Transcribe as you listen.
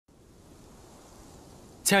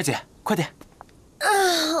芊儿姐，快点！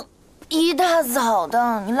一大早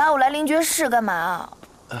的，你拉我来灵觉室干嘛？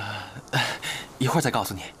一会儿再告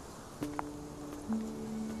诉你。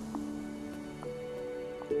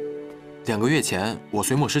2个月前，我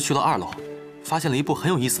随牧师去了2楼，发现了一部很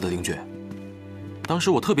有意思的灵诀。当时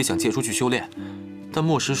我特别想借出去修炼，但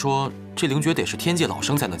牧师说这灵诀得是天界老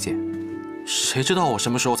生才能借，谁知道我什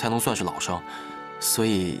么时候才能算是老生？所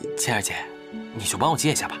以芊儿姐，你就帮我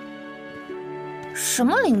借一下吧。什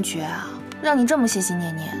么灵诀啊？让你这么心心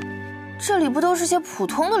念念？这里不都是些普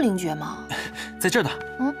通的灵诀吗？在这儿呢。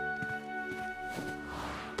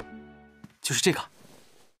就是这个。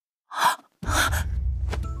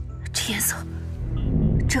这颜色，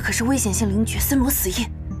这可是危险性灵诀森罗死印，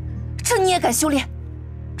这你也敢修炼？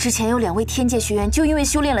之前有2位天界学员就因为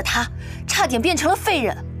修炼了它，差点变成了废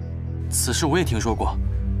人。此事我也听说过，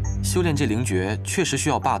修炼这灵诀确实需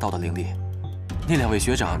要霸道的灵力。那2位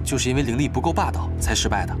学长就是因为灵力不够霸道才失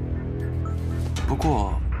败的。不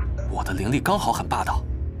过我的灵力刚好很霸道，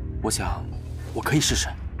我想我可以试试。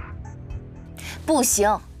不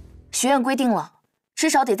行，学院规定了，至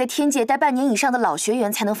少得在天界待半年以上的老学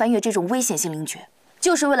员才能翻阅这种危险性灵诀，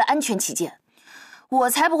就是为了安全起见，我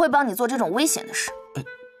才不会帮你做这种危险的事。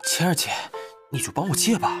芊儿姐，你就帮我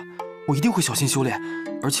借吧，我一定会小心修炼，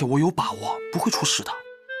而且我有把握不会出事的。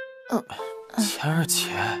芊儿姐。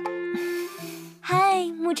嗨，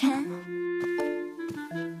沐晨，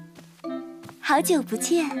好久不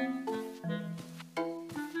见。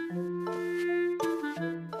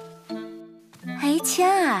哎，芊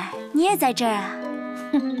儿，你也在这儿啊？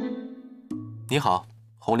你好，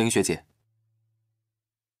红玲学姐。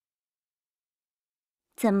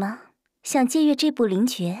怎么，想借阅这部灵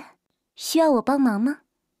诀，需要我帮忙吗？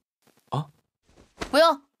不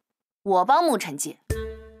用，我帮沐晨借。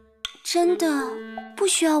真的不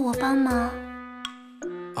需要我帮忙？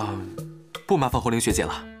不麻烦红玲学姐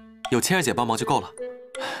了，有芊儿姐帮忙就够了。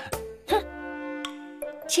哼，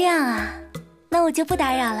这样啊，那我就不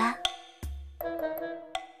打扰了。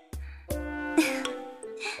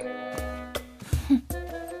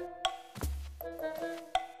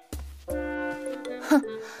哼，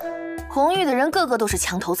红玉的人个个都是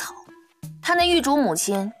墙头草，他那玉主母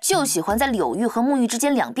亲就喜欢在柳玉和沐玉之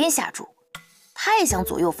间两边下注，他也想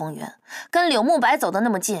左右逢源，跟柳慕白走得那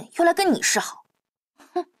么近，又来跟你示好，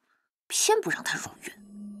哼，偏不让他如愿。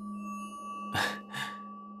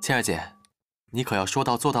芊儿姐，你可要说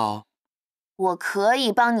到做到哦。我可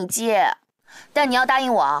以帮你借，但你要答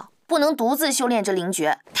应我啊，不能独自修炼这灵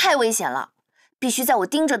诀，太危险了，必须在我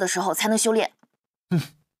盯着的时候才能修炼。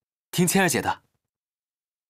听芊儿姐的。